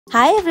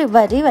Hi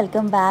everybody,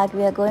 welcome back.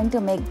 We are going to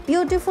make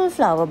beautiful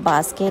flower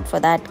basket. For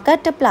that,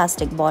 cut a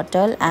plastic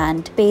bottle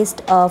and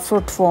paste a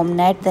fruit foam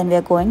net. Then we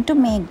are going to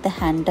make the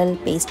handle,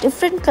 paste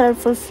different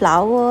colorful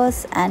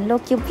flowers, and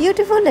look, your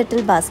beautiful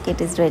little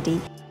basket is ready.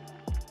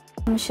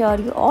 I'm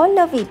sure you all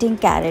love eating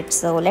carrots,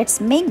 so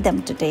let's make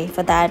them today.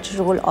 For that,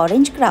 roll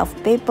orange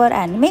craft paper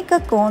and make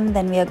a cone.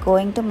 Then we are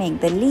going to make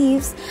the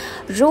leaves.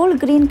 Roll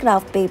green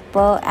craft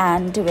paper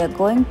and we are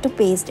going to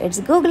paste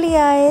its googly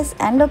eyes.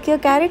 And look, your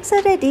carrots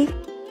are ready.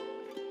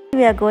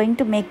 We are going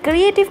to make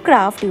creative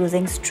craft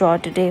using straw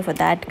today. For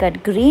that,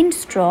 cut green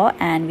straw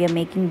and we are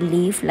making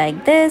leaf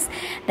like this.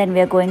 Then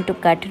we are going to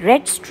cut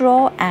red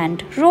straw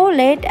and roll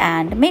it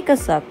and make a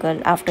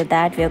circle. After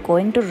that, we are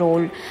going to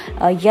roll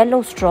a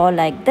yellow straw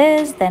like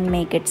this, then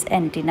make its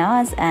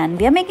antennas, and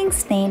we are making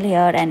snail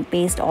here and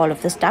paste all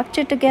of the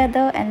structure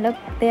together, and look,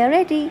 they are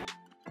ready.